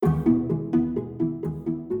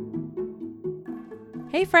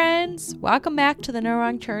Hey friends, welcome back to the No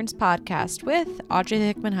Wrong Turns podcast with Audrey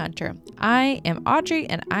Hickman Hunter. I am Audrey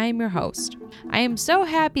and I am your host. I am so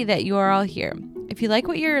happy that you are all here. If you like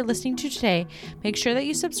what you're listening to today, make sure that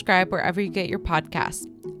you subscribe wherever you get your podcasts.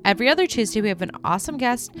 Every other Tuesday, we have an awesome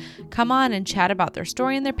guest come on and chat about their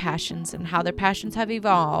story and their passions and how their passions have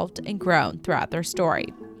evolved and grown throughout their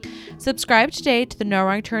story. Subscribe today to the No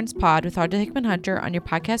Wrong Turns pod with Audrey Hickman Hunter on your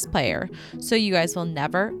podcast player so you guys will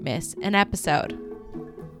never miss an episode.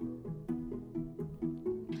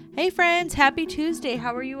 Hey friends, happy Tuesday.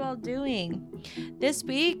 How are you all doing? This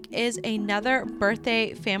week is another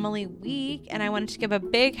birthday family week, and I wanted to give a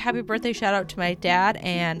big happy birthday shout out to my dad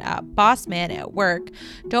and boss man at work.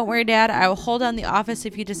 Don't worry, Dad, I will hold down the office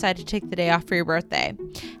if you decide to take the day off for your birthday.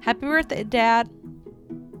 Happy birthday, Dad.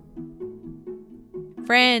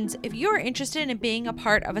 Friends, if you are interested in being a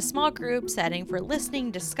part of a small group setting for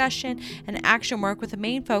listening, discussion, and action work with the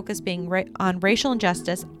main focus being on racial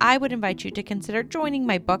injustice, I would invite you to consider joining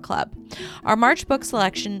my book club. Our March book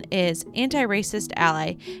selection is Anti-Racist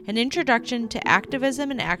Ally, An Introduction to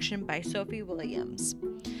Activism and Action by Sophie Williams.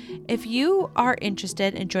 If you are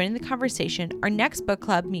interested in joining the conversation, our next book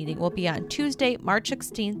club meeting will be on Tuesday, March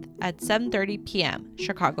 16th at 7:30 p.m.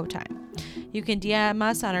 Chicago time. You can DM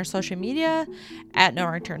us on our social media at No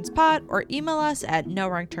Wrong Turns Pod or email us at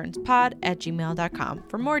nowrongturnspod@gmail.com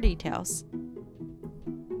for more details.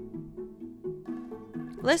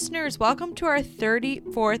 Listeners, welcome to our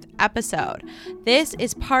 34th episode. This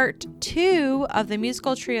is part 2 of the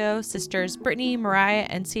musical trio sisters Brittany, Mariah,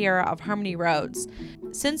 and Sierra of Harmony Roads.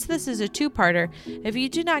 Since this is a two-parter, if you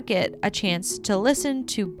do not get a chance to listen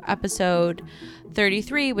to episode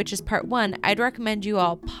 33, which is part 1, I'd recommend you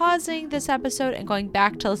all pausing this episode and going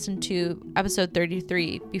back to listen to episode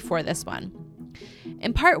 33 before this one.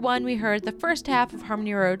 In part 1, we heard the first half of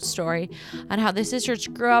Harmony Road's story on how the sisters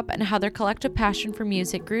grew up and how their collective passion for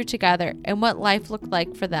music grew together and what life looked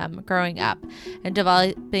like for them growing up and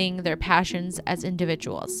developing their passions as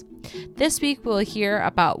individuals. This week, we'll hear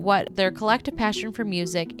about what their collective passion for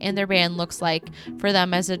music and their band looks like for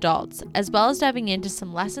them as adults, as well as diving into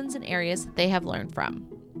some lessons and areas that they have learned from.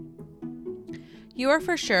 You are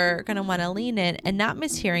for sure going to want to lean in and not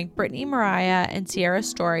miss hearing Brittany, Mariah, and Sierra's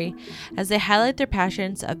story as they highlight their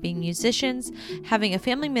passions of being musicians, having a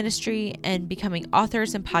family ministry, and becoming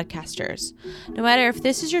authors and podcasters. No matter if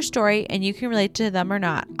this is your story and you can relate to them or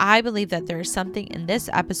not, I believe that there is something in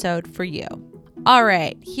this episode for you. All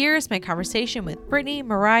right, here's my conversation with Brittany,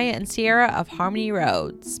 Mariah, and Sierra of Harmony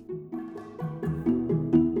Roads.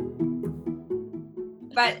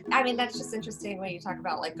 But I mean, that's just interesting when you talk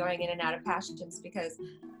about like going in and out of passions, because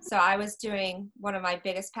so I was doing one of my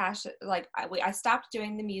biggest passion, like I stopped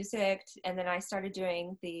doing the music and then I started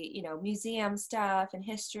doing the, museum stuff and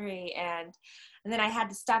history. And then I had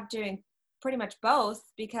to stop doing pretty much both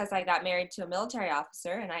because I got married to a military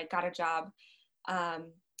officer and I got a job.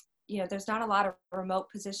 There's not a lot of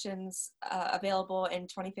remote positions available in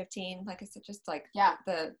 2015. Like I said, just like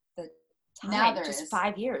the time, now there just is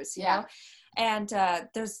 5 years, you know? And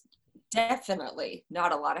there's definitely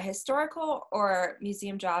not a lot of historical or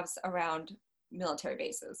museum jobs around military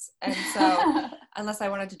bases. And so unless I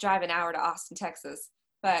wanted to drive an hour to Austin, Texas.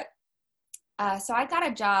 But so I got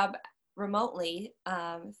a job remotely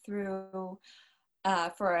through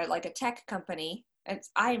for a tech company.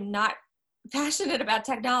 I'm not passionate about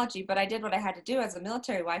technology, but I did what I had to do as a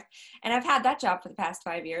military wife, and I've had that job for the past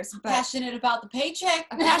 5 years. But passionate about the paycheck.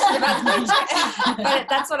 I'm passionate about the paycheck. But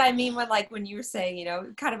that's what I mean when you were saying,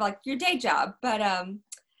 kind of like your day job. But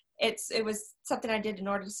it was something I did in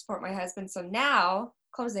order to support my husband. So now,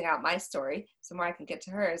 closing out my story, so more I can get to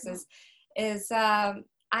hers, is I'm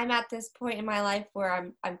at this point in my life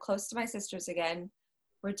where I'm close to my sisters again.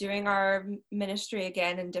 We're doing our ministry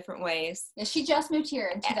again in different ways. Yeah, she just moved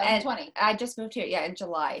here in 2020. And I just moved here, in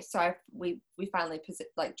July. So we finally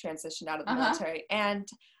transitioned out of the military, and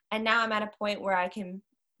now I'm at a point where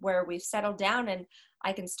we've settled down, and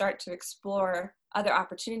I can start to explore other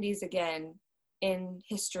opportunities again in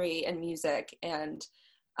history and music and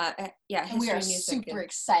history we are and music super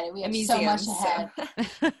excited. We have so much ahead.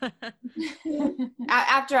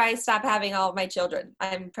 After I stop having all of my children,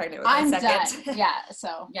 I'm pregnant with my second. Done.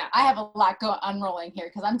 I have a lot unrolling here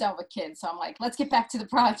because I'm done with kids. So I'm like, let's get back to the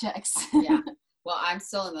projects. Well, I'm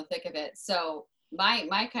still in the thick of it. So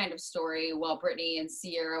my kind of story, while Brittany's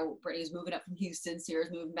moving up from Houston, Sierra's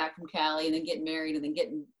moving back from Cali, and then getting married, and then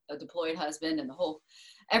getting a deployed husband, and the whole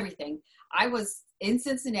everything. I was in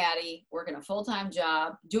Cincinnati, working a full-time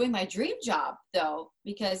job, doing my dream job though,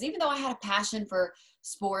 because even though I had a passion for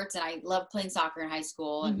sports and I loved playing soccer in high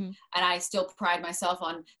school and I still pride myself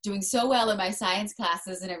on doing so well in my science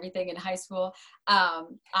classes and everything in high school,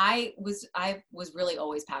 I was really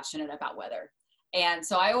always passionate about weather. And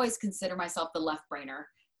so I always consider myself the left brainer.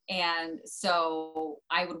 And so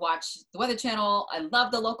I would watch the Weather Channel. I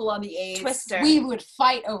love the Local on the 8. Twister. We would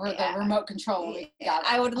fight over the remote control when we got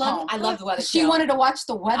I love the Weather Channel. She wanted to watch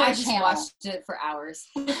the Weather I just Channel. watched it for hours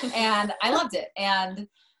and I loved it and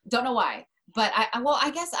don't know why. But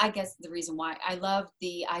I guess the reason why I love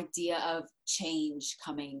the idea of change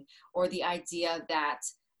coming, or the idea that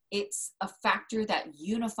it's a factor that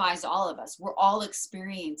unifies all of us. We're all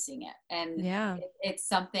experiencing it. And it's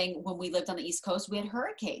something, when we lived on the East Coast, we had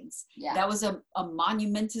hurricanes. Yeah. That was a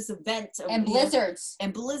monumentous event. And blizzards.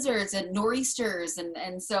 And blizzards and nor'easters.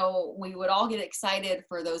 And so we would all get excited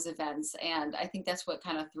for those events. And I think that's what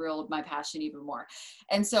kind of thrilled my passion even more.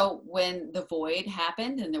 And so when the void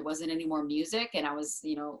happened and there wasn't any more music, and I was,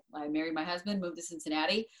 I married my husband, moved to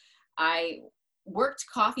Cincinnati, I worked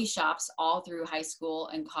coffee shops all through high school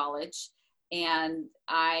and college. And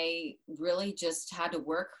I really just had to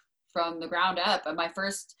work from the ground up. And my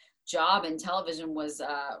first job in television was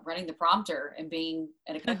running the prompter and being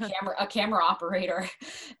a camera operator.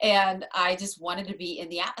 And I just wanted to be in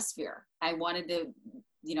the atmosphere. I wanted to,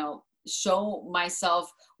 show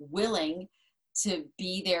myself willing to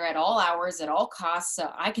be there at all hours, at all costs. So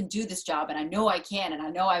I can do this job, and I know I can, and I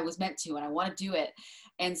know I was meant to, and I want to do it.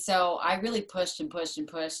 And so I really pushed and pushed and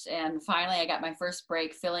pushed. And finally I got my first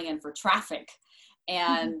break filling in for traffic.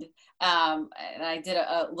 And, and I did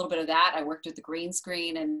a little bit of that. I worked with the green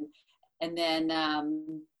screen, and then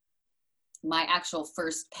my actual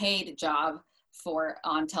first paid job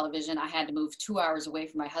on television, I had to move 2 hours away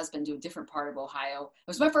from my husband to a different part of Ohio. It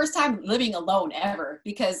was my first time living alone ever,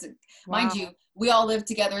 because mind you, we all lived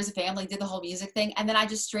together as a family, did the whole music thing. And then I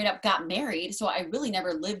just straight up got married. So I really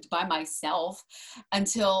never lived by myself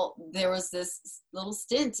until there was this little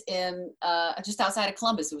stint in just outside of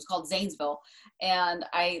Columbus. It was called Zanesville. And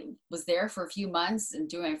I was there for a few months and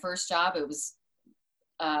doing my first job. It was,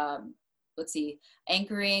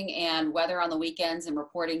 anchoring and weather on the weekends and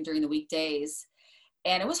reporting during the weekdays.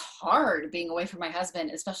 And it was hard being away from my husband,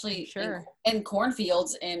 especially in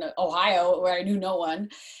cornfields in Ohio where I knew no one.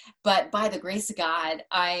 But by the grace of God,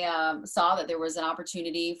 I saw that there was an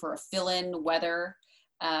opportunity for a fill-in weather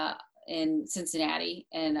in Cincinnati.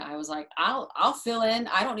 And I was like, I'll fill in.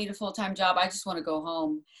 I don't need a full-time job. I just want to go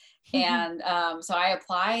home. And so I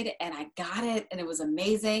applied and I got it, and it was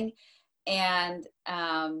amazing. And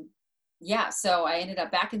so I ended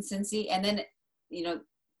up back in Cincy. And then,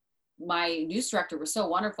 my news director was so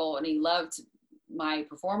wonderful, and he loved my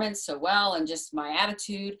performance so well and just my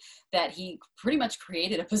attitude, that he pretty much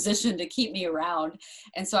created a position to keep me around.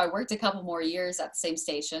 And so I worked a couple more years at the same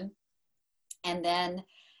station. And then,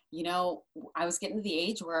 I was getting to the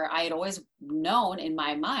age where I had always known in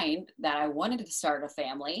my mind that I wanted to start a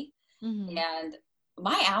family. And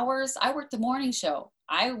my hours, I worked the morning show.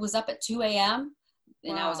 I was up at 2 a.m.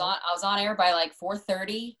 and I was on air by like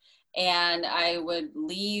 4:30. And I would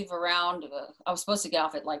leave around, I was supposed to get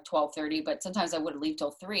off at like 12:30, but sometimes I would leave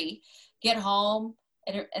till 3, get home,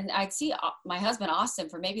 and I'd see my husband, Austin,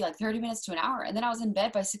 for maybe like 30 minutes to an hour. And then I was in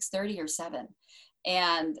bed by 6:30 or 7.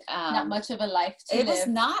 And not much of a life to live. It was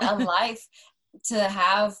not a life to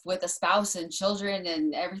have with a spouse and children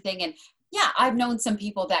and everything. And yeah, I've known some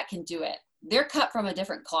people that can do it. They're cut from a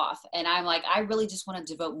different cloth. And I'm like, I really just want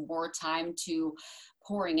to devote more time to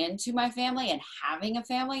pouring into my family and having a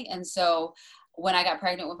family. And so when I got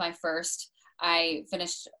pregnant with my first, I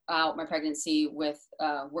finished out my pregnancy with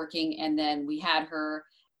working, and then we had her.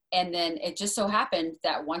 And then it just so happened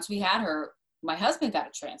that once we had her, my husband got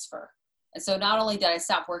a transfer. And so not only did I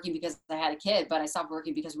stop working because I had a kid, but I stopped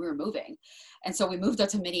working because we were moving. And so we moved up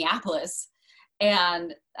to Minneapolis,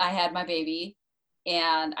 and I had my baby,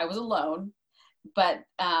 and I was alone. But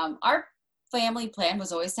our family plan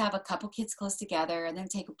was always to have a couple kids close together and then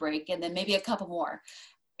take a break and then maybe a couple more.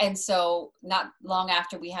 And so not long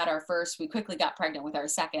after we had our first, we quickly got pregnant with our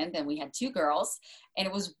second, and we had 2 girls, and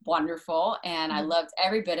it was wonderful. And I loved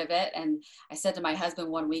every bit of it. And I said to my husband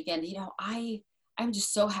one weekend, I'm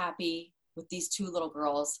just so happy with these 2 little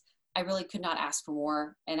girls. I really could not ask for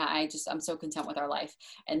more. And I'm so content with our life.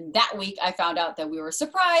 And that week I found out that we were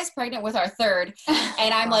surprised pregnant with our third.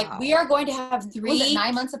 And I'm like, we are going to have 3. Was it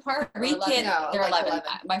 9 months apart? 3 kids. No, they're like 11. 11.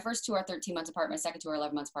 My first 2 are 13 months apart. My second 2 are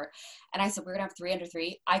 11 months apart. And I said, we're going to have 3 under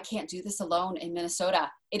 3. I can't do this alone in Minnesota.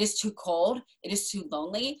 It is too cold. It is too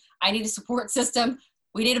lonely. I need a support system.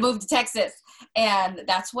 we need to move to Texas. And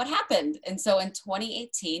that's what happened. And so in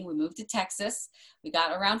 2018, we moved to Texas. We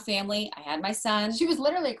got around family. I had my son. She was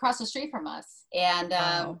literally across the street from us. And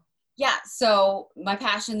Wow. yeah, so my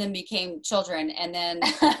passion then became children. And then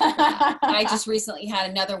I just recently had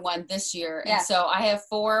another one this year. Yeah. And so I have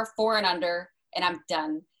four and under, and I'm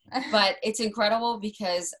done. But it's incredible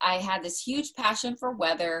because I had this huge passion for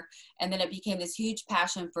weather, and then it became this huge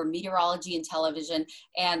passion for meteorology and television.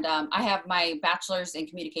 And I have my bachelor's in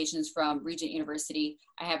communications from Regent University.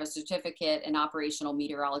 I have a certificate in operational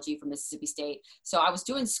meteorology from Mississippi State. So I was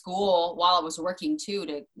doing school while I was working too,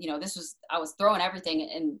 to, you know, I was throwing everything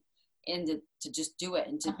in to just do it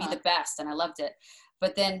and to be the best. And I loved it.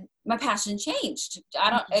 But then my passion changed.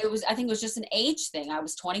 I think it was just an age thing. I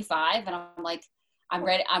was 25 and I'm like, I'm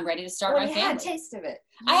ready to start my family. You had a taste of it.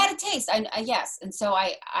 I had a taste. Yes. And so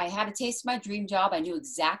I had a taste of my dream job. I knew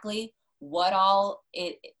exactly what all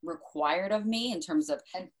it required of me in terms of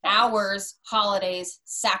hours, holidays,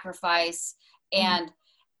 sacrifice. And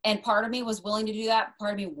part of me was willing to do that.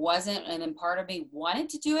 Part of me wasn't. And then part of me wanted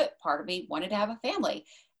to do it. Part of me wanted to have a family.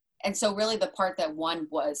 And so really the part that won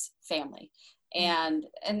was family. And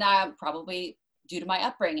that probably due to my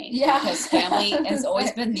upbringing, because family has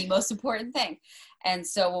always been the most important thing. And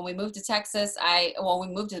so when we moved to Texas, when we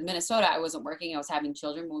moved to Minnesota, I wasn't working, I was having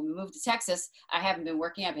children. When we moved to Texas, I haven't been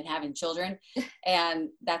working, I've been having children. And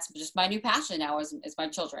that's just my new passion now is my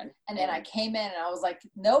children. And then I came in and I was like,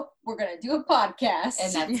 nope, we're going to do a podcast.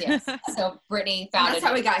 And that's, yes. So Brittany found That's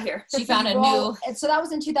how we got here. She found a new. And so that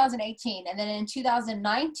was in 2018. And then in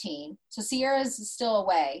 2019, so Sierra's still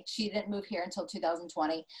away. She didn't move here until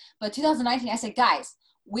 2020. But 2019, I said, guys,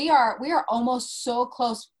 we are almost so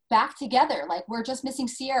close back together. Like we're just missing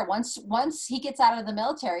Sierra. Once he gets out of the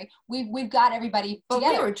military, we've got everybody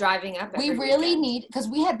together. We were driving up. We really need, because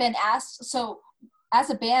we had been asked. So as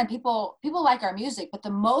a band, people like our music, but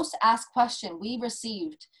the most asked question we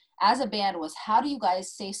received as a band was, how do you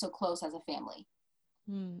guys stay so close as a family?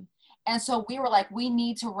 And so we were like, we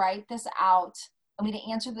need to write this out. I need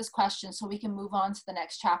to answer this question so we can move on to the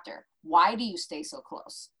next chapter. Why do you stay so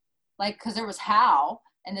close? Like, because there was how,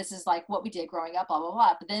 and this is like what we did growing up, blah, blah,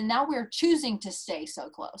 blah. But then now we're choosing to stay so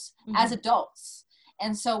close as adults.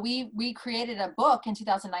 And so we created a book in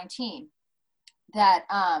 2019 that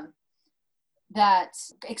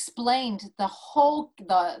explained the whole,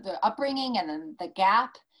 the upbringing and then the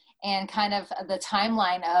gap and kind of the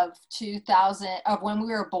timeline of when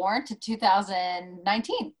we were born to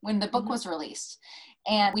 2019, when the book was released.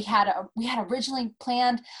 And we had originally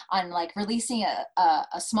planned on like releasing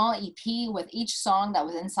a small EP with each song that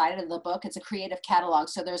was inside of the book. It's a creative catalog.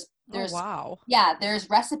 So there's wow. Yeah, there's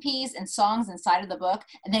recipes and songs inside of the book.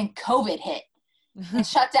 And then COVID hit and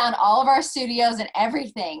shut down all of our studios and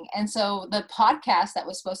everything. And so the podcast that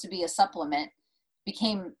was supposed to be a supplement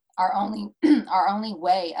became our only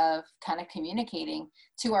way of kind of communicating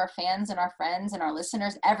to our fans and our friends and our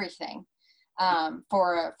listeners, everything.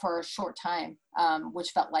 For a short time,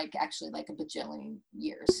 which felt like actually like a bajillion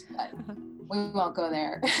years, but we won't go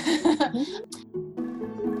there.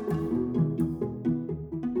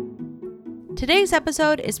 Today's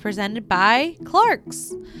episode is presented by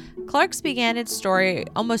Clark's. Clark's began its story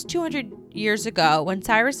almost 200 years ago when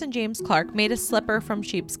Cyrus and James Clark made a slipper from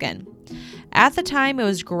sheepskin. At the time, it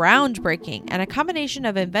was groundbreaking and a combination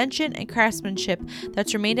of invention and craftsmanship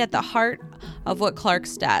that's remained at the heart of what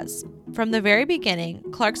Clark's does. From the very beginning,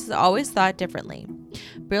 Clark's has always thought differently.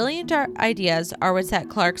 Brilliant ideas are what set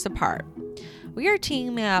Clark's apart. We are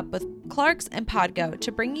teaming up with Clark's and Podgo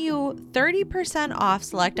to bring you 30% off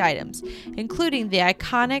select items, including the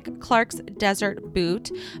iconic Clark's Desert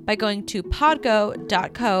Boot, by going to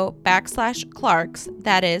podgo.co/Clark's.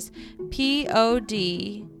 That is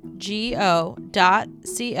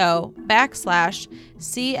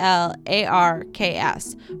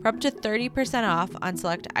podgo.co/CLARKS for up to 30% off on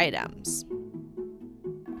select items.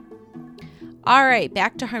 All right,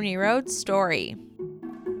 back to Harmony Road's story.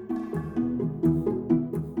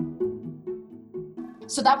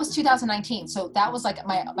 So that was 2019. So that was like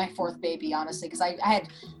my fourth baby, honestly, because I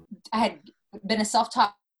had been a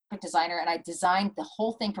self-taught designer and I designed the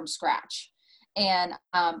whole thing from scratch. And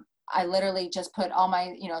I literally just put all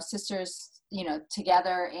my, sisters,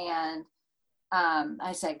 together. And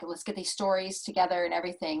I said, let's get these stories together and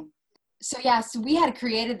everything. So we had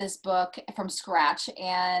created this book from scratch,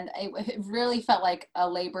 and it really felt like a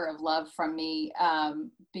labor of love from me,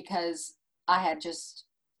 because I had just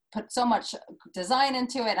put so much design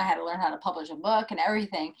into it. I had to learn how to publish a book and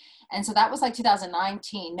everything. And so that was like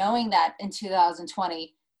 2019, knowing that in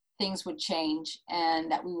 2020, things would change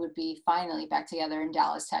and that we would be finally back together in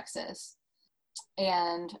Dallas, Texas.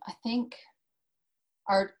 And I think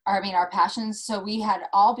our passions. So we had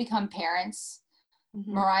all become parents. Mhm.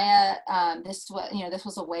 Mariah, this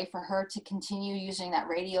was a way for her to continue using that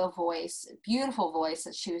radio voice, beautiful voice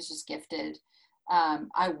that she was just gifted.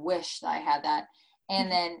 I wish that I had that. And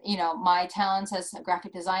then, my talents as a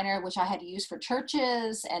graphic designer, which I had used for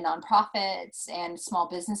churches and nonprofits and small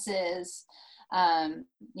businesses.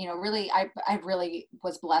 Really, I really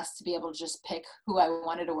was blessed to be able to just pick who I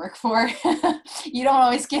wanted to work for. You don't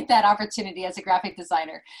always get that opportunity as a graphic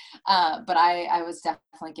designer. But I was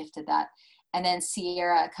definitely gifted that. And then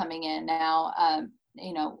Sierra coming in now,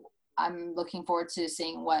 I'm looking forward to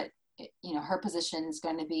seeing what, her position is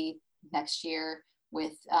going to be next year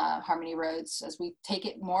with Harmony Roads as we take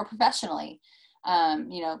it more professionally.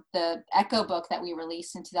 The Echo book that we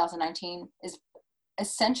released in 2019 is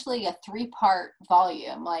essentially a 3-part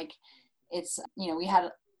volume. Like it's, we had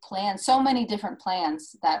plans, so many different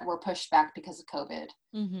plans that were pushed back because of COVID.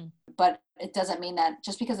 Mm-hmm. But it doesn't mean that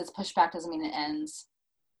just because it's pushed back doesn't mean it ends.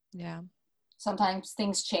 Yeah. Sometimes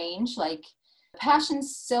things change, like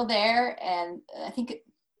passion's still there. And I think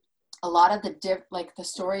a lot of the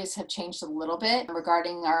stories have changed a little bit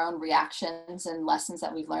regarding our own reactions and lessons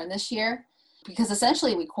that we've learned this year, because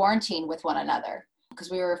essentially we quarantined with one another because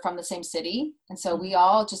we were from the same city. And so we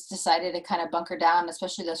all just decided to kind of bunker down,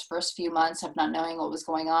 especially those first few months of not knowing what was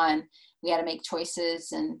going on. We had to make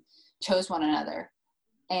choices and chose one another.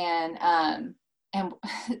 And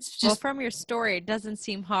it's just, well, from your story, it doesn't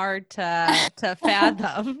seem hard to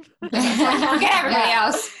fathom. Forget everybody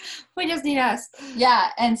else. We just need us.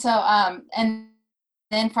 Yeah. And so, and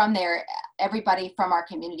then from there, everybody from our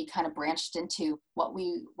community kind of branched into what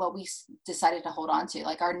we decided to hold on to.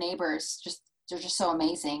 Like our neighbors, they're just so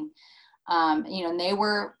amazing. And they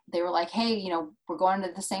were like, hey, we're going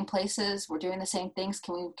to the same places. We're doing the same things.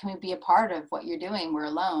 Can we be a part of what you're doing? We're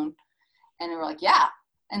alone. And we're like, yeah.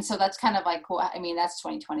 And so that's kind of like, cool. I mean, that's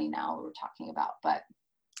 2020 now we're talking about, but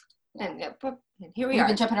yeah. And here we We've are.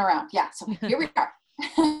 been jumping around. Yeah. So here we are.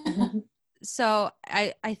 So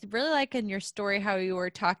I really like in your story how you were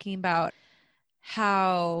talking about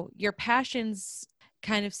how your passions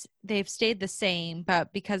kind of, they've stayed the same,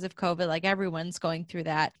 but because of COVID, like everyone's going through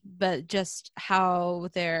that, but just how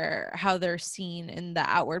they're seen in the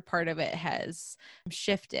outward part of it has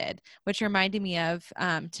shifted, which reminded me of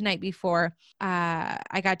tonight before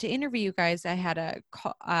I got to interview you guys. I had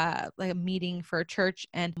a meeting for a church,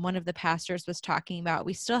 and one of the pastors was talking about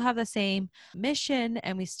we still have the same mission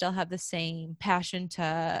and we still have the same passion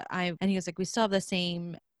and he was like, we still have the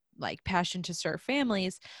same like passion to serve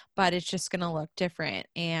families, but it's just going to look different.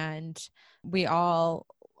 And we all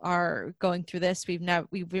are going through this. We've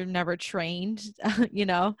never trained,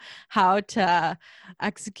 how to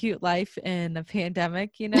execute life in a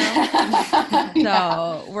pandemic, Yeah.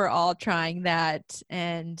 So we're all trying that.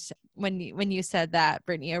 And when you said that,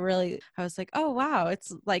 Brittany, I was like, oh wow,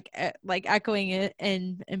 it's like echoing it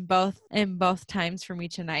in both times for me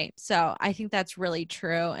tonight. So I think that's really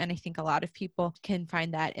true. And I think a lot of people can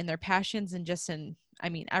find that in their passions and just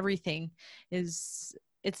everything it's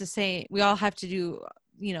the same. We all have to do,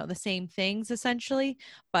 the same things essentially,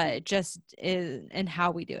 but just in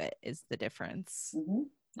how we do it is the difference.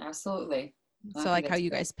 Mm-hmm. Absolutely. So like how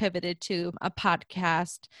you guys pivoted to a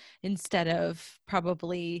podcast instead of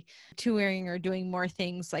probably touring or doing more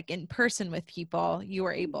things like in person with people, you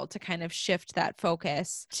were able to kind of shift that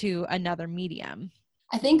focus to another medium.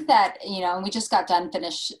 I think that, and we just got done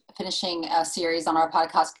finishing a series on our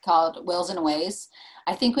podcast called Wills and Ways.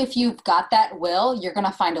 I think if you've got that will, you're going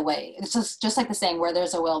to find a way. It's just like the saying, where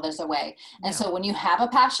there's a will, there's a way. And so when you have a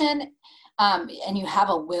passion and you have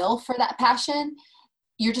a will for that passion,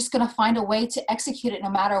 you're just going to find a way to execute it no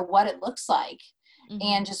matter what it looks like. Mm-hmm.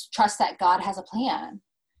 And just trust that God has a plan.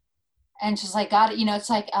 And just like God, it's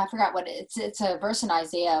like, I forgot what it's a verse in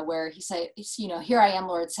Isaiah where he said, here I am,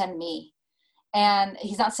 Lord, send me. And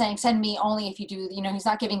he's not saying send me only if you do, he's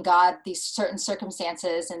not giving God these certain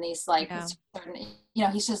circumstances and these certain,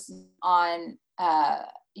 he's just on,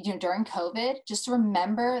 during COVID, just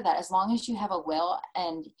remember that as long as you have a will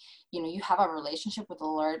and, you have a relationship with the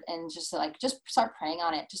Lord, and just start praying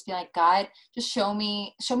on it. Just be like, God, just show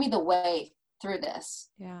me the way through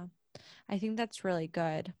this. Yeah. I think that's really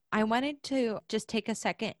good. I wanted to just take a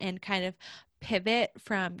second and kind of pivot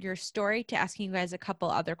from your story to asking you guys a couple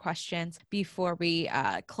other questions before we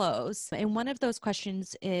close. And one of those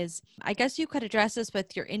questions is, I guess you could address this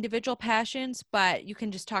with your individual passions, but you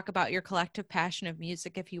can just talk about your collective passion of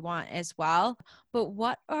music if you want as well. But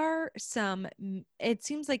what are some, it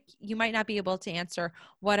seems like you might not be able to answer,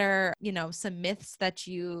 what are, some myths that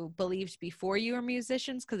you believed before you were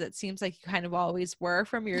musicians? Because it seems like you kind of always were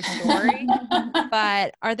from your story.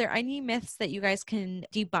 But are there any myths that you guys can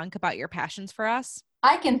debunk about your passions for us?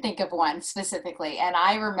 I can think of one specifically. And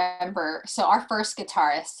I remember, so our first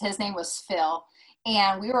guitarist, his name was Phil.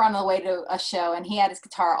 And we were on the way to a show and he had his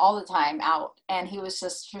guitar all the time out. And he was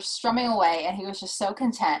just strumming away and he was just so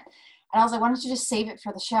content. And I was like, why don't you just save it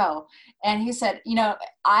for the show? And he said,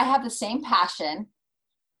 I have the same passion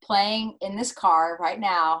playing in this car right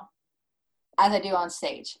now as I do on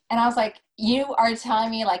stage. And I was like, you are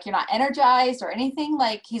telling me like you're not energized or anything?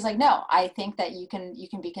 Like, he's like, no, I think that you can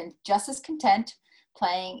be just as content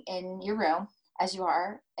playing in your room as you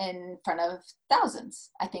are in front of thousands.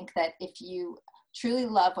 I think that if you truly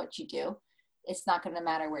love what you do, it's not going to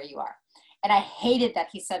matter where you are. And I hated that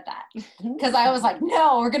he said that because I was like,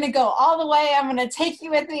 no, we're going to go all the way. I'm going to take you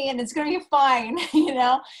with me and it's going to be fine,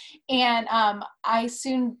 And I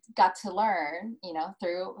soon got to learn,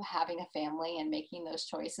 through having a family and making those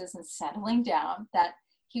choices and settling down that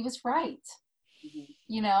he was right,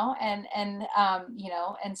 and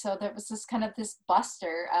so there was this kind of this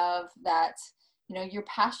buster of that, your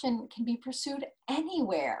passion can be pursued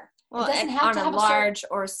anywhere. Well, it doesn't have on to have a large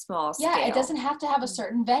or small scale. Yeah, it doesn't have to have a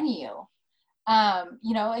certain venue.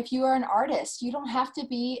 If you are an artist, you don't have to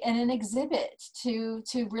be in an exhibit to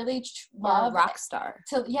really love or a rock star.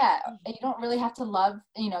 You don't really have to love,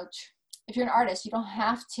 if you're an artist, you don't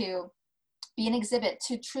have to be an exhibit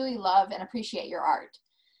to truly love and appreciate your art.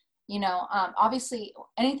 Obviously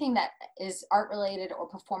anything that is art related or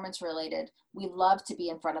performance related, we love to be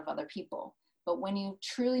in front of other people. But when you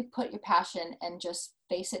truly put your passion and just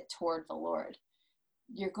face it toward the Lord,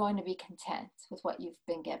 you're going to be content with what you've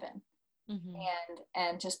been given. Mm-hmm.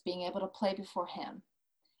 And just being able to play before him.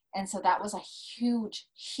 And so that was a huge,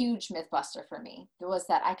 huge myth buster for me. There was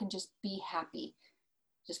that I can just be happy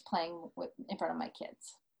just playing in front of my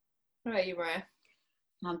kids. What about you, Mariah?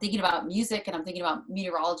 I'm thinking about music and I'm thinking about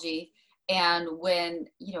meteorology. And when,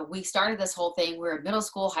 we started this whole thing, we were in middle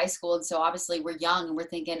school, high school. And so obviously we're young and we're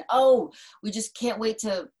thinking, we just can't wait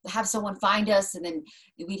to have someone find us. And then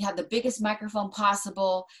we'd have the biggest microphone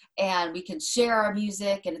possible and we can share our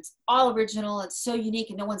music and it's all original. It's so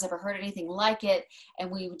unique and no one's ever heard anything like it. And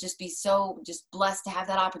we would just be so just blessed to have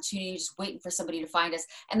that opportunity, just waiting for somebody to find us.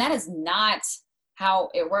 And that is not how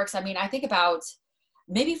it works. I mean, I think about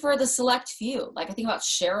maybe for the select few, like I think about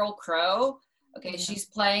Sheryl Crow. Okay, she's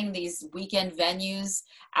playing these weekend venues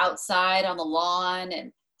outside on the lawn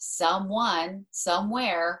and someone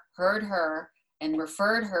somewhere heard her and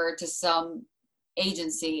referred her to some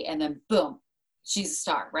agency and then boom, she's a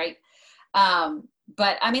star, right?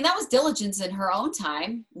 But I mean, that was diligence in her own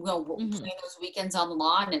time, playing those weekends on the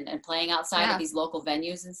lawn and playing outside of these local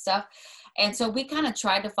venues and stuff. And so we kind of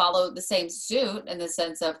tried to follow the same suit in the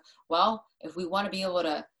sense of, well, if we want to be able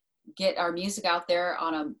to get our music out there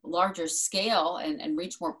on a larger scale and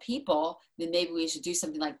reach more people, then maybe we should do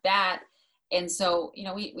something like that. And so,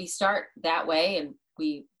 we start that way and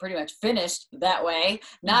we pretty much finished that way.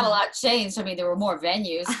 Not a lot changed. I mean, there were more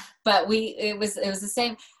venues, but it was the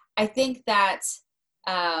same. I think that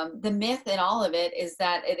the myth in all of it is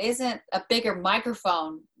that it isn't a bigger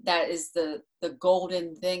microphone that is the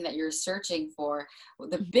golden thing that you're searching for.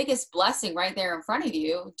 The biggest blessing right there in front of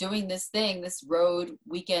you doing this thing, this road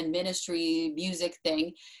weekend ministry music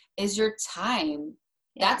thing, is your time.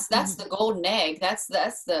 That's the golden egg. That's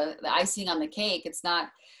the icing on the cake. It's not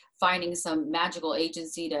finding some magical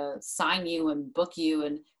agency to sign you and book you,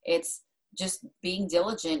 and it's just being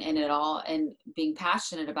diligent in it all and being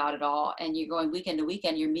passionate about it all. And you're going weekend to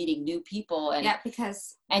weekend, you're meeting new people. And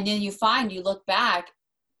and then you look back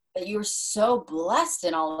that you were so blessed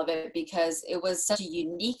in all of it because it was such a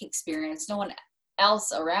unique experience. No one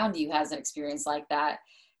else around you has an experience like that.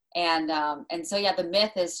 And so, the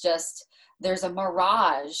myth is just, there's a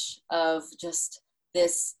mirage of just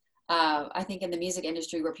this, I think in the music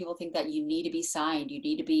industry where people think that you need to be signed, you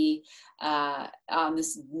need to be on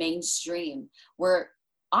this mainstream, where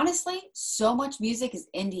honestly, so much music is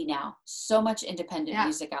indie now, so much independent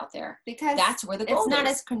music out there. Because that's where the gold it's not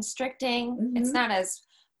is. as constricting. It's not as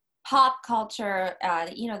pop culture.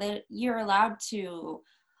 You're allowed to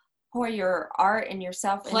pour your art and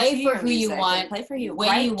yourself play for who you want, play for you,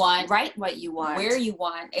 when you want, write what you want, where you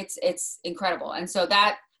want. It's incredible. And so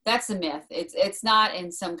that's the myth. It's not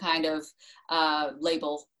in some kind of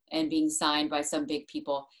label and being signed by some big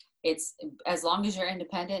people. It's as long as you're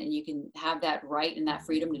independent and you can have that right and that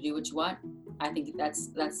freedom to do what you want, I think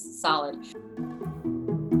that's solid.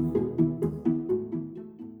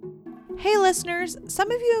 Hey listeners,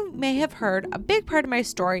 some of you may have heard a big part of my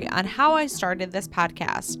story on how I started this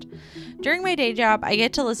podcast. During my day job, I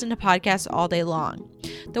get to listen to podcasts all day long.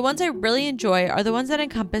 The ones I really enjoy are the ones that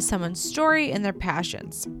encompass someone's story and their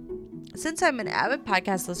passions. Since I'm an avid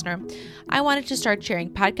podcast listener, I wanted to start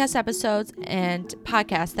sharing podcast episodes and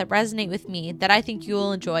podcasts that resonate with me that I think you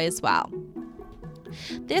will enjoy as well.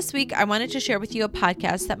 This week, I wanted to share with you a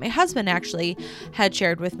podcast that my husband actually had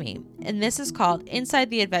shared with me, and this is called Inside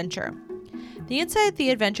the Adventure. The Inside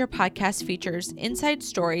the Adventure podcast features inside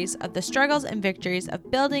stories of the struggles and victories of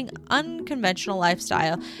building unconventional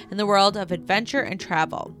lifestyle in the world of adventure and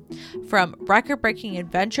travel, from record-breaking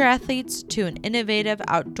adventure athletes to an innovative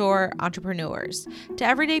outdoor entrepreneurs, to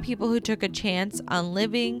everyday people who took a chance on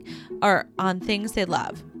living or on things they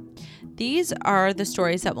love. These are the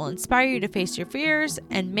stories that will inspire you to face your fears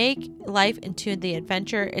and make life into the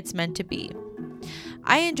adventure it's meant to be.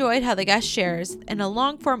 I enjoyed how the guest shares, in a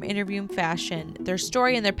long-form interview fashion, their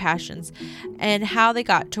story and their passions, and how they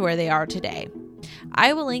got to where they are today.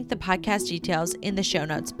 I will link the podcast details in the show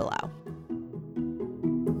notes below.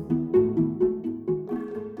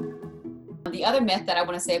 The other myth that I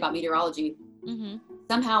want to say about meteorology,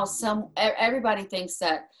 somehow everybody thinks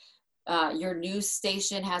that your news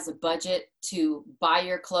station has a budget to buy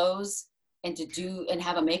your clothes and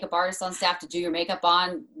have a makeup artist on staff to do your makeup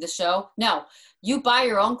on the show. No, you buy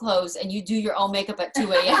your own clothes and you do your own makeup at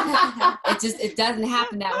 2 a.m. It doesn't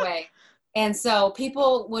happen that way. And so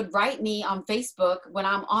people would write me on Facebook when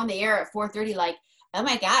I'm on the air at 4:30, like, oh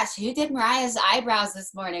my gosh, who did Mariah's eyebrows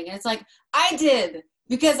this morning? And it's like, I did,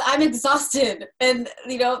 because I'm exhausted. And,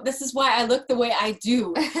 this is why I look the way I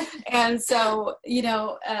do. And so, a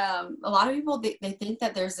lot of people, they think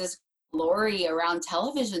that there's this glory around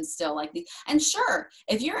television still, and sure,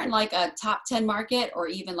 if you're in like a top 10 market or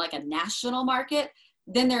even like a national market,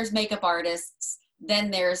 then there's makeup artists,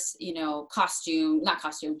 then there's not costume,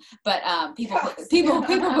 but people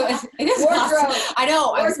it is wardrobe. I know,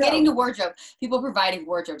 wardrobe. I was getting to wardrobe, people providing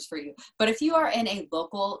wardrobes for you. But if you are in a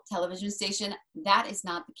local television station, that is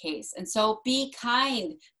not the case. And so be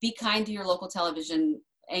kind to your local television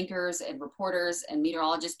anchors and reporters and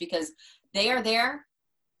meteorologists, because they are there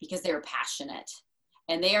because they're passionate,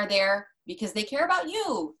 and they are there because they care about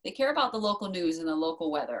you. They care about the local news and the local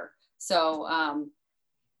weather. So, I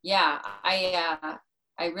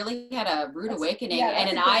really had a rude awakening and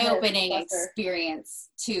an eye-opening experience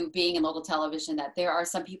to being in local television, that there are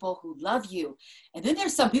some people who love you, and then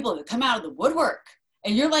there's some people that come out of the woodwork,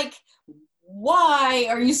 and you're like, why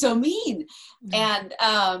are you so mean? And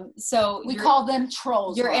so we call them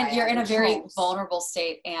trolls. You're in a very vulnerable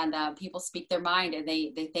state, and people speak their mind, and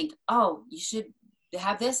they think, oh, you should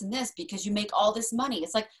have this and this because you make all this money.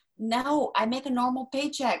 It's like, no, I make a normal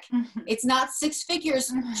paycheck. It's not 6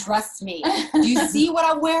 figures. Trust me. Do you see what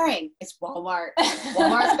I'm wearing? It's Walmart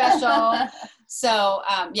special. So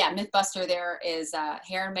Mythbuster there is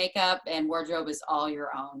hair and makeup, and wardrobe is all your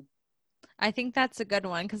own. I think that's a good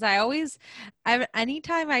one, because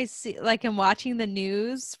anytime I see, like, I'm watching the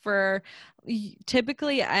news for,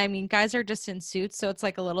 typically, I mean, guys are just in suits, so it's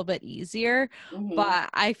like a little bit easier, but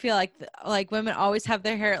I feel like women always have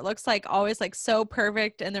their hair, it looks like always like so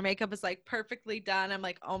perfect, and their makeup is like perfectly done. I'm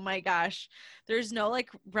like, oh my gosh, there's no like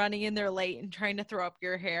running in there late and trying to throw up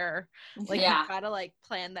your hair. Like, you gotta like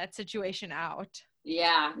plan that situation out.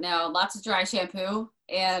 Yeah, no, lots of dry shampoo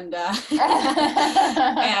and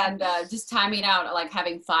just timing out, like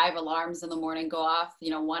having 5 alarms in the morning go off,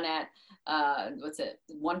 one at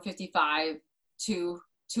 1:55,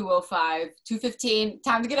 2:05, 2:15,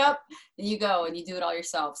 time to get up, and you go and you do it all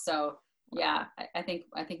yourself. So yeah, I think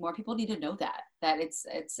more people need to know that it's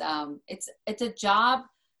a job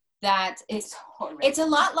that it's a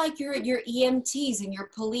lot like your EMTs and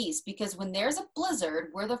your police, because when there's a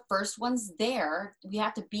blizzard, we're the first ones there. We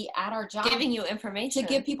have to be at our job, giving you information, to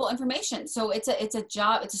give people information. So it's a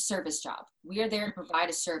job, it's a service job. We are there to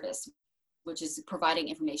provide a service, which is providing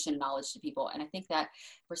information and knowledge to people. And I think that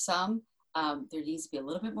for some, there needs to be a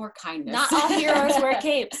little bit more kindness. Not all heroes wear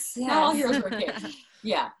capes. Yes. Not all heroes wear capes.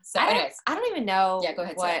 Yeah. So I don't even know go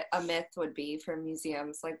ahead, what a myth would be for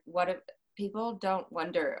museums. Like, what if people don't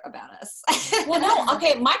wonder about us? Well, no.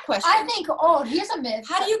 Okay, my question. I think, here's a myth.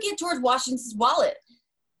 How do you get George Washington's wallet?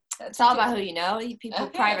 It's all about who you know. People,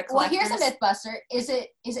 private collectors. Well, here's a myth buster. Is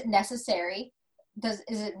it necessary? Is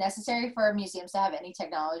it necessary for museums to have any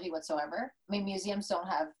technology whatsoever? I mean, museums don't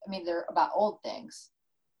have. I mean, they're about old things.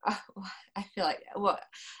 I feel like, well,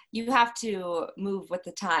 you have to move with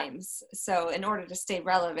the times. So in order to stay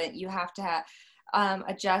relevant, you have to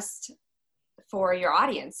adjust for your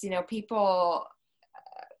audience. People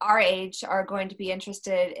our age are going to be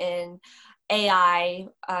interested in AI,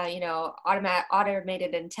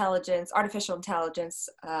 automated intelligence, artificial intelligence,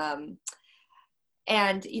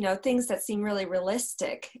 and things that seem really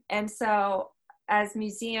realistic. And so as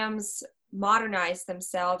museums modernize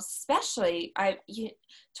themselves, especially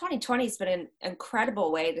 2020 has been an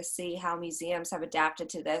incredible way to see how museums have adapted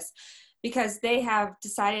to this, because they have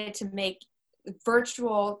decided to make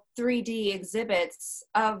virtual 3D exhibits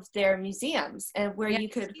of their museums, and where you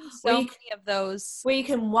could many of those where you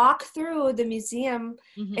can walk through the museum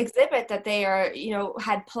exhibit that they are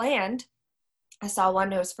had planned. I saw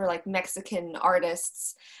one that was for like Mexican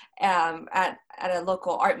artists at a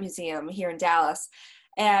local art museum here in Dallas.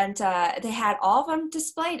 And they had all of them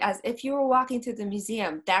displayed as if you were walking through the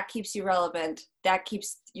museum. That keeps you relevant. That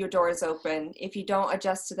keeps your doors open. If you don't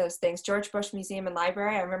adjust to those things, George Bush Museum and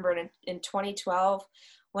Library, I remember in 2012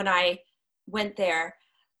 when I went there,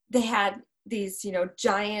 they had these,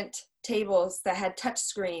 giant tables that had touch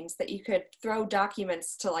screens that you could throw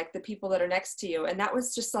documents to like the people that are next to you. And that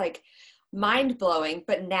was just like mind blowing.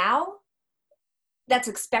 But now that's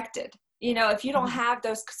expected. If you don't have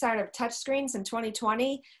those sort of touch screens in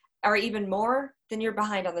 2020 or even more, then you're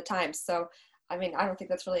behind on the times. So, I don't think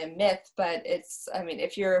that's really a myth, but it's,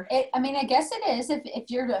 if you're... I guess it is. If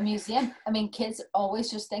you're a museum, kids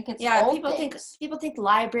always just think it's old things. People think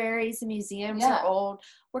libraries and museums are old.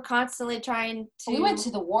 We're constantly trying to... We went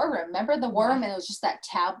to the war room. Remember the war room? And it was just that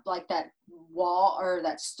tab, like that wall or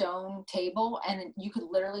that stone table. And you could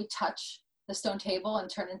literally touch the stone table and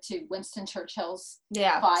turn into Winston Churchill's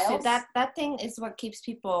files. So that thing is what keeps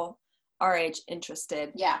people our age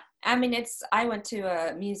interested. Yeah. I went to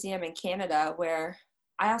a museum in Canada where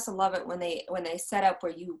I also love it when they set up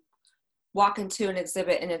where you walk into an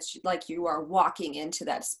exhibit and it's like you are walking into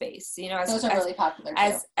that space. Those are really popular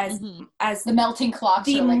too. As the melting clocks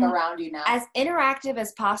are like around you now. As interactive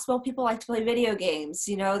as possible. People like to play video games.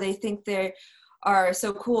 They think they are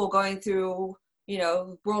so cool going through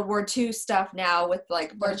World War II stuff now with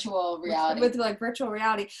like virtual reality. With like virtual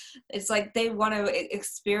reality, it's like they want to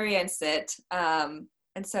experience it.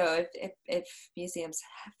 And so if museums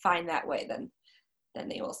find that way, then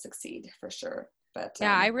they will succeed for sure. But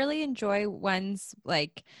I really enjoy ones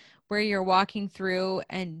like where you're walking through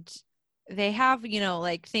and they have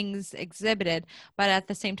like things exhibited, but at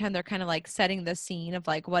the same time they're kind of like setting the scene of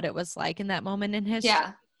like what it was like in that moment in history.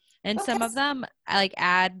 Yeah. And some of them like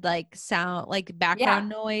add like sound, like background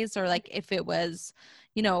noise, or like if it was,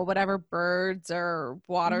 whatever birds or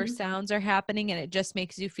water sounds are happening, and it just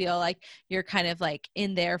makes you feel like you're kind of like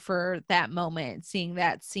in there for that moment, seeing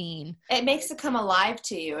that scene. It makes it come alive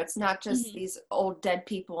to you. It's not just these old dead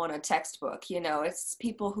people in a textbook, it's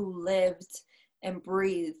people who lived and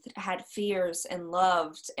breathed, had fears and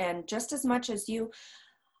loved, and just as much as you.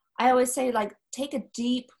 I always say, like, take a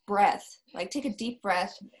deep breath.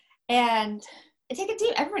 And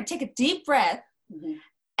everybody take a deep breath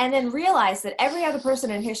and then realize that every other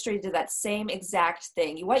person in history did that same exact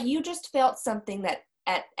thing. You just felt something that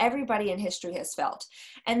everybody in history has felt.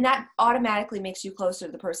 And that automatically makes you closer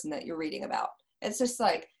to the person that you're reading about. It's just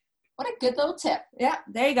like, what a good little tip. Yeah,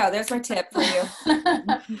 there you go. There's my tip for you.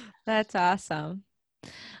 That's awesome.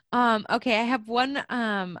 Okay, I have one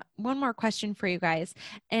more question for you guys,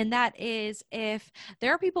 and that is, if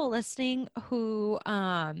there are people listening who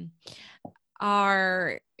are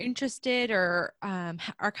interested or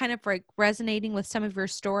are kind of like resonating with some of your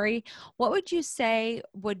story, what would you say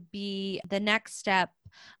would be the next step?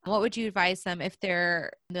 What would you advise them if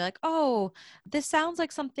they're like, oh, this sounds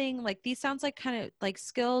like something, like these sounds like kind of like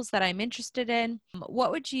skills that I'm interested in?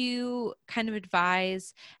 What would you kind of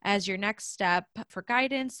advise as your next step for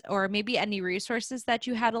guidance, or maybe any resources that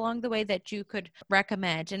you had along the way that you could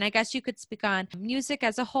recommend? And I guess you could speak on music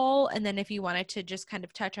as a whole, and then if you wanted to just kind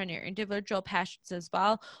of touch on your individual passions as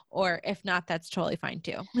well, or if not, that's totally fine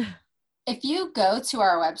too. If you go to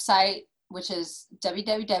our website, which is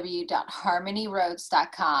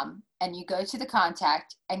www.harmonyroads.com, and you go to the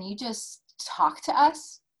contact and you just talk to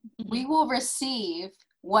us, we will receive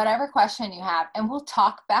whatever question you have and we'll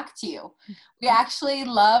talk back to you. We actually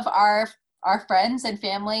love our friends and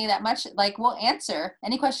family that much. Like, we'll answer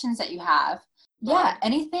any questions that you have. Yeah,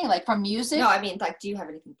 anything, like from music. No, I mean, like, do you have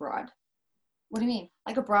anything broad? What do you mean?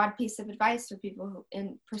 Like a broad piece of advice for people who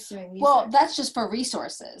in pursuing music. Well, that's just for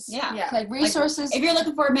resources. Yeah. Like resources. Like, if you're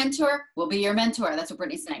looking for a mentor, we'll be your mentor. That's what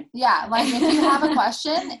Brittany's saying. Yeah. Like if you have a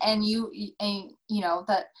question and you know,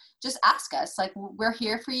 that just ask us. Like, we're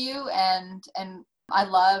here for you, and I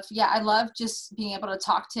love just being able to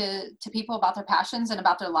talk to people about their passions and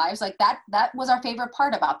about their lives. Like that was our favorite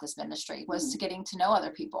part about this ministry, was to getting to know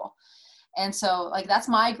other people. And so like, that's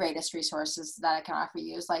my greatest resources that I can offer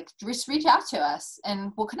you, is like, just reach out to us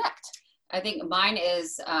and we'll connect. I think mine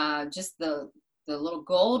is just the little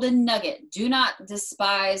golden nugget. Do not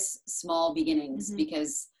despise small beginnings,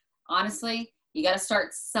 because honestly, you got to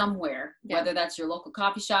start somewhere, whether that's your local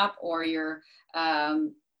coffee shop or your,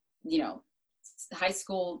 high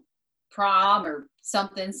school prom or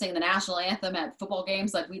something, sing the national anthem at football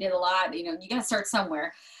games like we did a lot. You got to start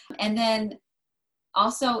somewhere. And then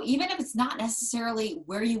also, even if it's not necessarily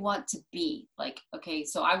where you want to be, like, okay,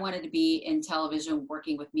 so I wanted to be in television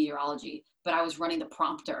working with meteorology, but I was running the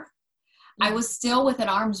prompter. I was still within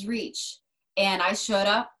arm's reach, and I showed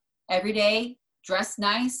up every day, dressed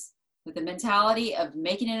nice, with the mentality of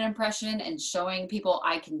making an impression and showing people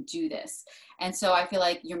I can do this. And so I feel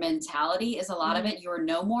like your mentality is a lot of it. You are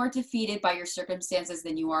no more defeated by your circumstances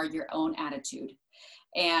than you are your own attitude.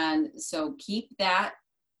 And so keep that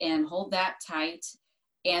and hold that tight,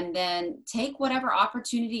 and then take whatever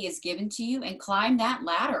opportunity is given to you and climb that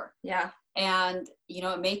ladder. Yeah. And,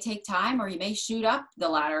 it may take time, or you may shoot up the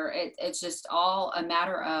ladder. It's just all a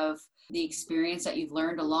matter of the experience that you've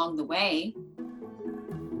learned along the way.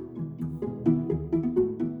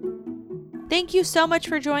 Thank you so much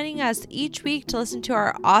for joining us each week to listen to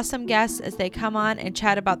our awesome guests as they come on and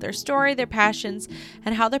chat about their story, their passions,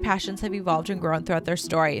 and how their passions have evolved and grown throughout their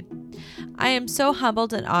story. I am so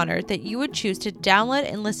humbled and honored that you would choose to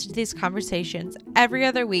download and listen to these conversations every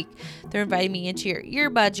other week. They're inviting me into your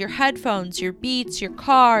earbuds, your headphones, your Beats, your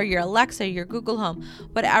car, your Alexa, your Google Home,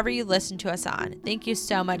 whatever you listen to us on. Thank you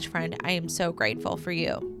so much, friend. I am so grateful for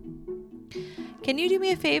you. Can you do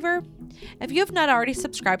me a favor? If you have not already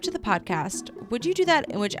subscribed to the podcast, would you do that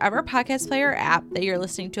in whichever podcast player app that you're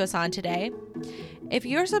listening to us on today? If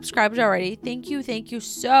you're subscribed already, thank you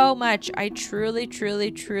so much. I truly,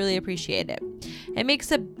 truly, truly appreciate it. It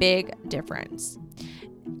makes a big difference.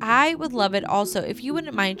 I would love it also if you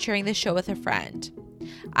wouldn't mind sharing this show with a friend.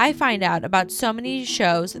 I find out about so many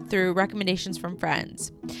shows through recommendations from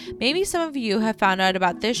friends. Maybe some of you have found out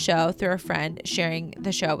about this show through a friend sharing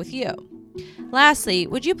the show with you. Lastly,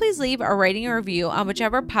 would you please leave a rating or review on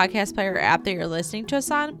whichever podcast player app that you're listening to us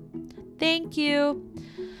on? Thank you.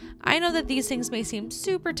 I know that these things may seem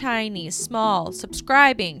super tiny, small,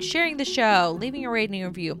 subscribing, sharing the show, leaving a rating or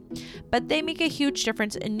review, but they make a huge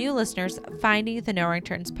difference in new listeners finding the No Wrong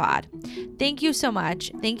Turns pod. Thank you so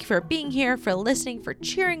much. Thank you for being here, for listening, for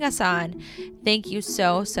cheering us on. Thank you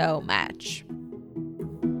so, so much.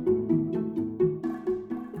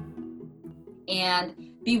 And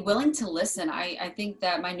be willing to listen. I think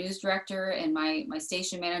that my news director and my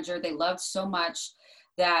station manager, they loved so much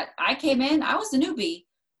that I came in, I was the newbie,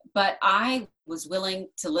 but I was willing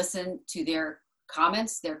to listen to their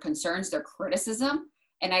comments, their concerns, their criticism,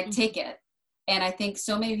 and I'd take it. And I think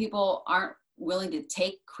so many people aren't willing to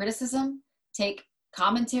take criticism, take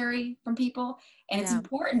commentary from people. And it's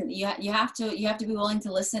important. You have to be willing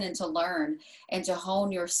to listen and to learn and to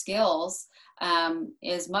hone your skills,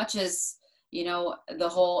 as much as, the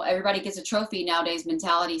whole everybody gets a trophy nowadays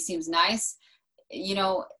mentality seems nice.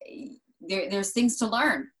 There's things to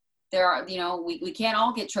learn. There are, we can't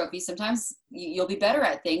all get trophies. Sometimes you'll be better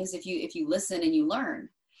at things if you listen and you learn.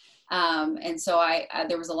 And so I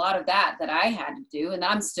there was a lot of that I had to do, and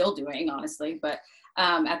I'm still doing, honestly, but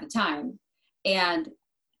at the time. And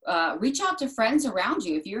reach out to friends around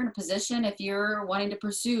you. If you're in a position, if you're wanting to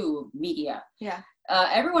pursue media,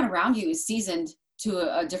 everyone around you is seasoned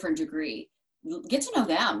to a different degree. Get to know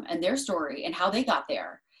them and their story and how they got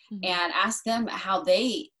there, and ask them how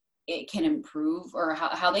they can improve, or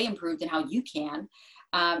how they improved and how you can.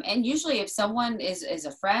 And usually if someone is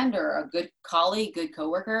a friend or a good colleague, good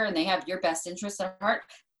coworker, and they have your best interests at heart,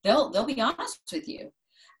 they'll be honest with you.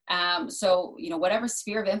 So, whatever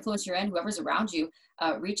sphere of influence you're in, whoever's around you,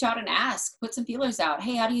 reach out and ask, put some feelers out.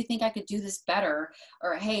 Hey, how do you think I could do this better?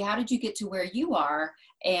 Or, hey, how did you get to where you are?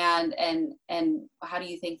 And how do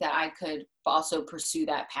you think that I could also pursue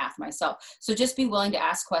that path myself? So just be willing to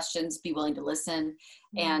ask questions, be willing to listen,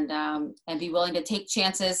 and be willing to take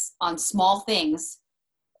chances on small things,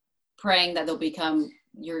 praying that they'll become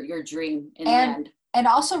your dream in the end. And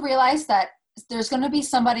also realize that there's going to be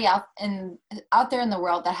somebody out there in the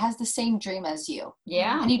world that has the same dream as you.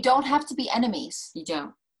 Yeah. And you don't have to be enemies. You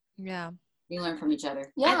don't. Yeah. You learn from each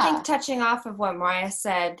other. Yeah. I think touching off of what Mariah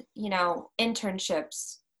said,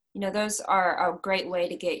 internships, those are a great way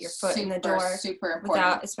to get your foot in the door. Super important.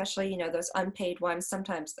 Without, especially, those unpaid ones.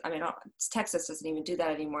 Sometimes, Texas doesn't even do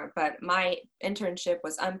that anymore, but my internship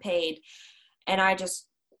was unpaid, and I just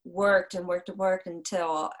worked and worked and worked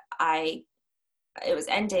until it was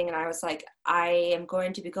ending, and I was like, I am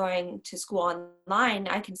going to be going to school online.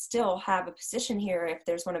 I can still have a position here if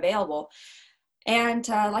there's one available. And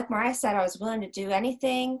like Mariah said, I was willing to do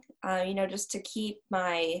anything, just to keep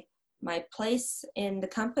my place in the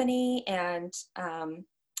company. And I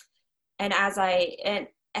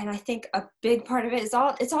think a big part of it is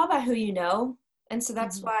it's all about who you know. And so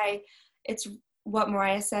that's why it's what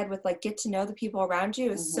Mariah said with like, get to know the people around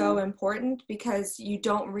you is so important, because you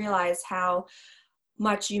don't realize how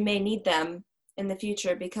much you may need them in the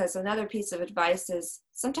future. Because another piece of advice is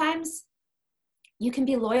sometimes you can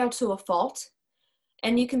be loyal to a fault,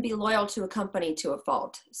 and you can be loyal to a company to a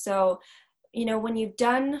fault. So, when you've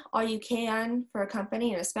done all you can for a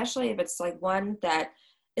company, and especially if it's like one that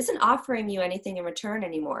isn't offering you anything in return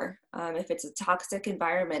anymore, if it's a toxic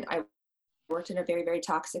environment. I worked in a very, very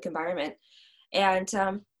toxic environment, and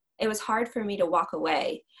it was hard for me to walk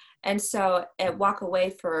away. And so walk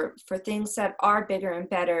away for things that are bigger and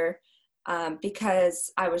better,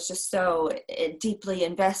 because I was just so deeply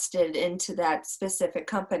invested into that specific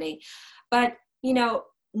company. But, know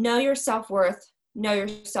your self-worth, know your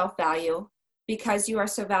self-value. Because you are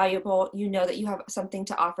so valuable, you know that you have something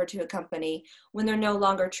to offer to a company when they're no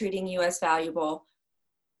longer treating you as valuable.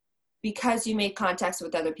 Because you made contacts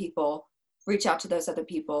with other people, reach out to those other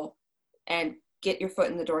people and get your foot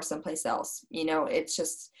in the door someplace else. It's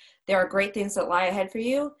just, there are great things that lie ahead for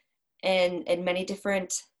you in many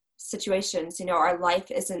different situations. Our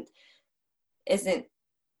life isn't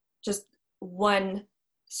just one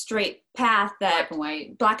straight path that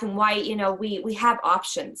black and white. We have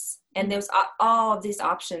options, and all of these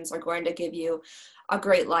options are going to give you a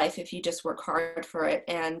great life if you just work hard for it.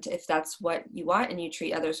 And if that's what you want, and you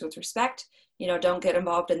treat others with respect, don't get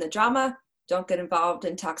involved in the drama, don't get involved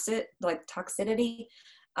in toxicity.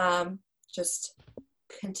 Just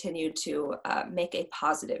continue to make a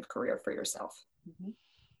positive career for yourself.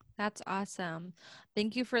 That's awesome.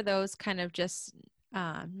 Thank you for those kind of just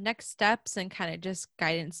next steps and kind of just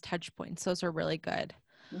guidance touch points. Those are really good.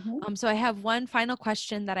 So I have one final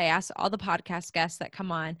question that I ask all the podcast guests that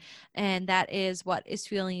come on, and that is, what is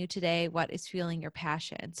fueling you today? What is fueling your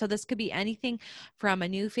passion? So this could be anything from a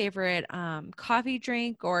new favorite coffee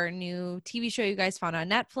drink, or a new TV show you guys found on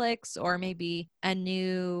Netflix, or maybe a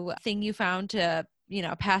new thing you found to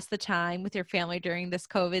pass the time with your family during this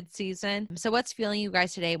COVID season. So what's fueling you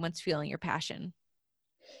guys today? What's fueling your passion?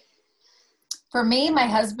 For me, my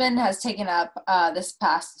husband has taken up this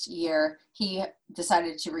past year, he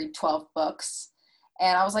decided to read 12 books.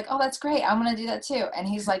 And I was like, oh, that's great. I'm going to do that too. And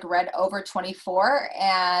he's like read over 24.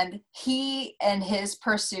 And he and his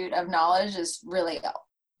pursuit of knowledge is really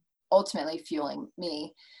ultimately fueling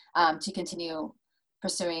me to continue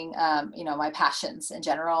pursuing, my passions in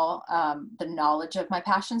general, the knowledge of my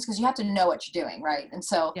passions, because you have to know what you're doing, right? And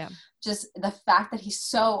so just the fact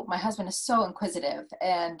that my husband is so inquisitive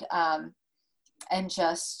and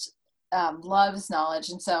just loves knowledge.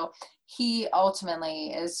 And so he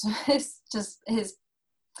ultimately he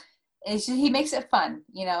makes it fun.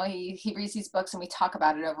 He reads these books and we talk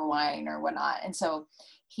about it over wine or whatnot. And so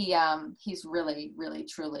he's really, really,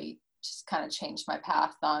 truly just kind of changed my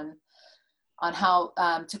path on how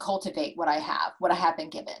to cultivate what I have been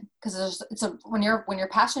given. Because when you're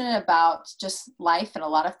passionate about just life and a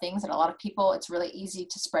lot of things and a lot of people, it's really easy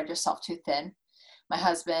to spread yourself too thin. My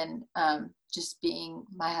husband, just being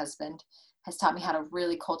my husband, has taught me how to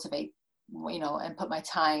really cultivate, and put my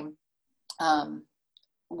time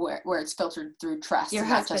where it's filtered through trust. Your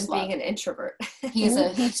husband being an introvert. He's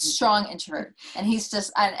a strong introvert, and he's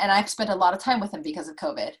just, and I've spent a lot of time with him because of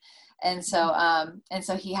COVID. And so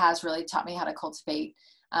he has really taught me how to cultivate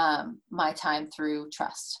my time through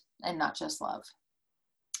trust and not just love.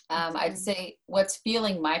 I'd say what's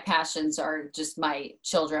fueling my passions are just my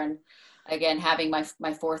children. Again, having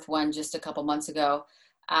my fourth one just a couple months ago.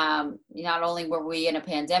 Not only were we in a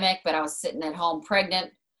pandemic, but I was sitting at home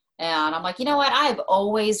pregnant, and I'm like, you know what? I've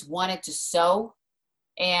always wanted to sew,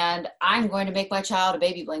 and I'm going to make my child a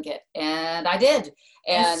baby blanket. And I did.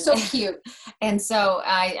 And it's so cute. And so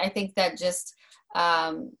I think that just,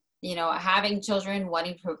 having children,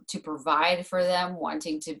 wanting to provide for them,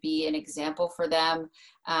 wanting to be an example for them.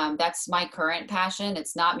 That's my current passion.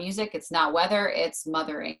 It's not music. It's not weather. It's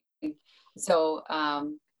mothering. So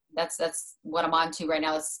that's what I'm on to right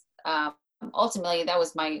now. It's, ultimately, that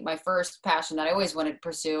was my first passion that I always wanted to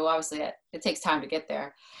pursue. Obviously, it takes time to get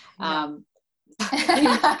there.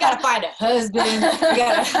 You gotta find a husband.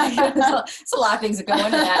 It's a lot of things that go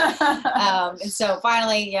into that. And so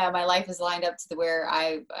finally, yeah, my life is lined up to where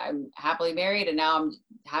I'm happily married, and now I'm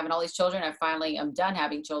having all these children. I'm done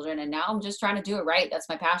having children, and now I'm just trying to do it right. That's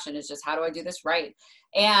my passion, is just how do I do this right?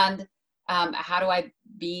 And how do I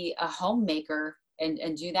be a homemaker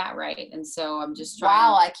and do that right? And so I'm just trying.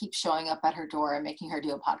 Wow, I keep showing up at her door and making her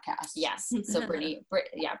do a podcast. Yes. So Brittany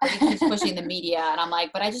keeps pushing the media, and I'm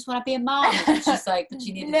like, but I just want to be a mom. And she's like, but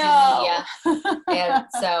you need to do media. And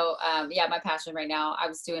so, my passion right now, I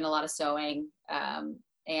was doing a lot of sewing.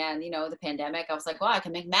 And, the pandemic, I was like, well, I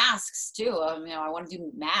can make masks too. I want to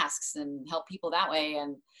do masks and help people that way.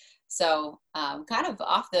 And so, kind of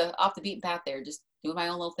off the beaten path there, just doing my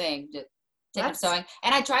own little thing, just take up sewing.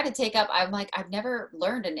 And I tried to take up, I'm like, I've never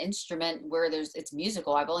learned an instrument where it's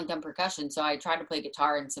musical. I've only done percussion. So I tried to play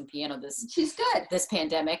guitar and some piano She's good. this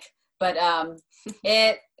pandemic, but,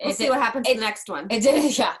 we'll see what happens to the next one. It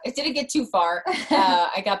didn't get too far.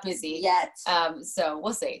 I got busy yet. So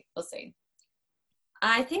we'll see.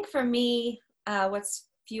 I think for me, what's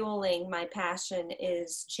fueling my passion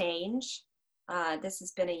is change. This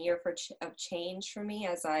has been a year of change for me,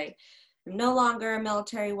 as I am no longer a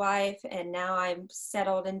military wife, and now I'm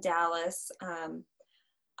settled in Dallas.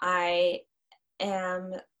 I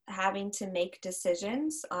am having to make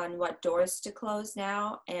decisions on what doors to close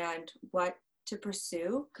now and what to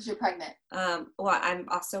pursue. Because you're pregnant. Well, I'm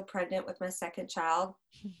also pregnant with my second child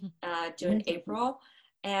due in April.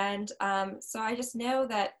 And so I just know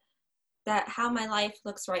that how my life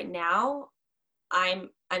looks right now,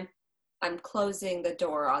 I'm closing the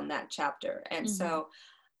door on that chapter. And so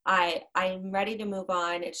I'm ready to move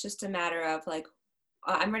on. It's just a matter of like,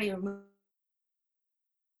 I'm ready to move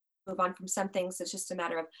on from some things. It's just a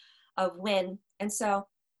matter of when. And so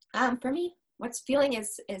for me, what's feeling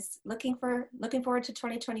is looking forward to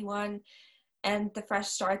 2021 and the fresh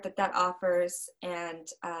start that offers, and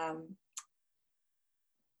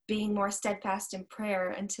being more steadfast in prayer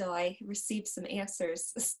until I receive some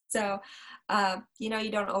answers. So,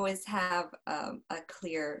 you don't always have a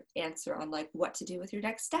clear answer on like what to do with your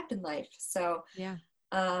next step in life. So,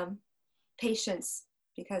 patience,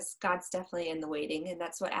 because God's definitely in the waiting, and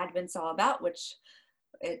that's what Advent's all about, which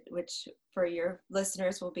for your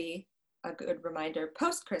listeners will be a good reminder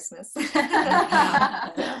post-Christmas.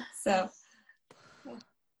 So.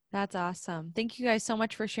 That's awesome. Thank you guys so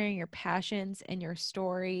much for sharing your passions and your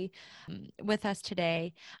story with us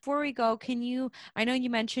today. Before we go, I know you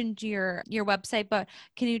mentioned your website, but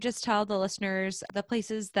can you just tell the listeners the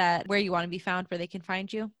places where you want to be found, where they can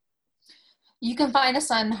find you? You can find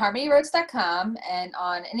us on harmonyroads.com and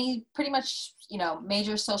on any pretty much,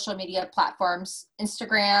 major social media platforms,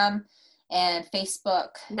 Instagram and Facebook.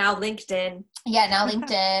 Now LinkedIn. Yeah, now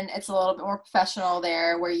LinkedIn. It's a little bit more professional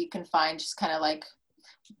there, where you can find just kind of like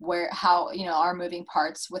how our moving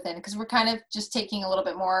parts within, because we're kind of just taking a little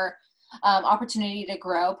bit more opportunity to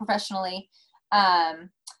grow professionally,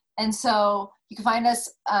 and so you can find us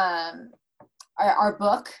our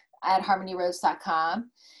book at harmonyroads.com,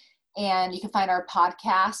 and you can find our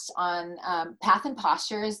podcast on Path and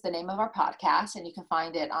Posture is the name of our podcast, and you can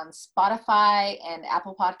find it on Spotify and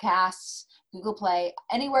Apple Podcasts, Google Play,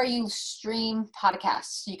 anywhere you stream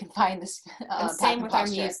podcasts, you can find this. Same with our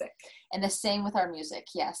music. And the same with our music.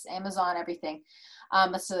 Yes. Amazon, everything.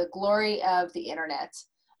 It's the glory of the internet.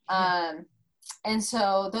 And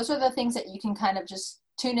so those are the things that you can kind of just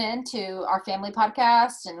tune in to our family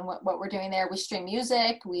podcast and what we're doing there. We stream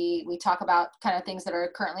music. We talk about kind of things that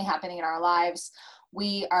are currently happening in our lives.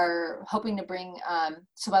 We are hoping to bring,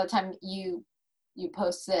 so by the time you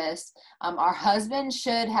post this, our husband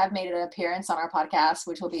should have made an appearance on our podcast,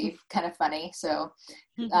 which will be kind of funny. So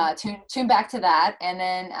tune back to that. And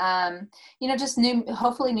then, just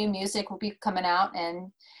hopefully new music will be coming out.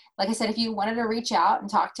 And like I said, if you wanted to reach out and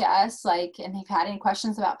talk to us, and if you've had any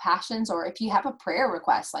questions about passions, or if you have a prayer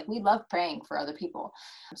request, we love praying for other people.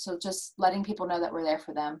 So just letting people know that we're there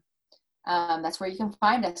for them. That's where you can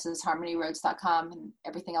find us, is harmonyroads.com, and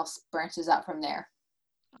everything else branches out from there.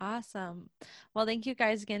 Awesome. Well, thank you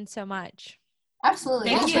guys again so much. Absolutely.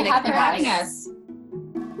 Thank you for having us.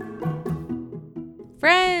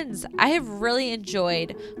 Friends, I have really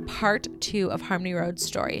enjoyed part 2 of Harmony Road's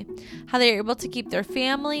story, how they are able to keep their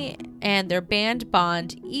family and their band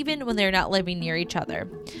bond even when they're not living near each other,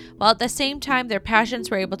 while at the same time their passions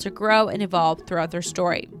were able to grow and evolve throughout their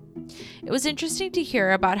story. It was interesting to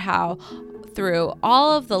hear about how through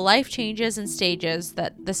all of the life changes and stages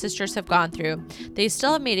that the sisters have gone through, they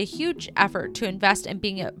still have made a huge effort to invest in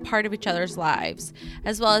being a part of each other's lives,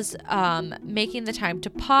 as well as making the time to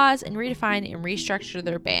pause and redefine and restructure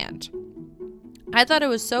their band. I thought it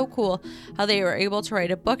was so cool how they were able to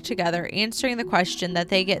write a book together answering the question that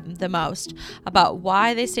they get the most about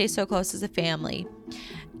why they stay so close as a family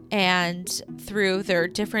and through their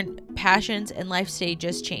different passions and life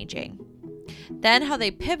stages changing. Then how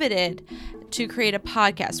they pivoted to create a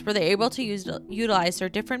podcast where they're able to utilize their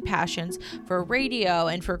different passions for radio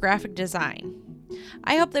and for graphic design.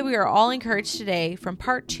 I hope that we are all encouraged today from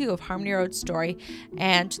part 2 of Harmony Road's story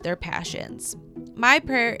and their passions. My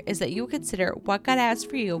prayer is that you will consider what God has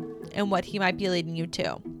for you and what He might be leading you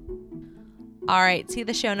to. All right, see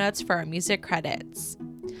the show notes for our music credits.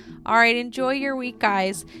 All right, enjoy your week,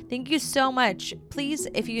 guys. Thank you so much. Please,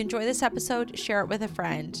 if you enjoy this episode, share it with a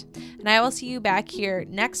friend. And I will see you back here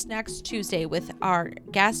next Tuesday with our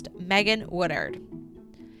guest, Megan Woodard.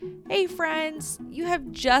 Hey friends, you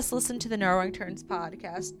have just listened to the No Wrong Turns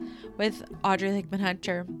podcast with Audrey Lakeman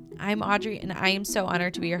Hunter. I'm Audrey and I am so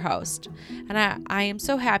honored to be your host. And I am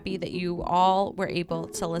so happy that you all were able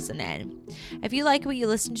to listen in. If you like what you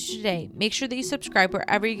listened to today, make sure that you subscribe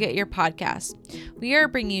wherever you get your podcasts. We are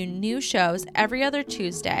bringing you new shows every other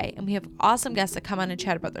Tuesday, and we have awesome guests that come on and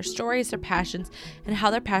chat about their stories, their passions, and how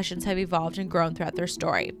their passions have evolved and grown throughout their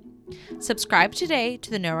story. Subscribe today to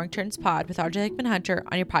the No Wrong Turns pod with Audrey Lakeman Hunter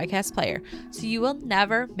on your podcast player so you will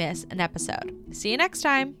never miss an episode. See you next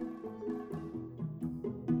time.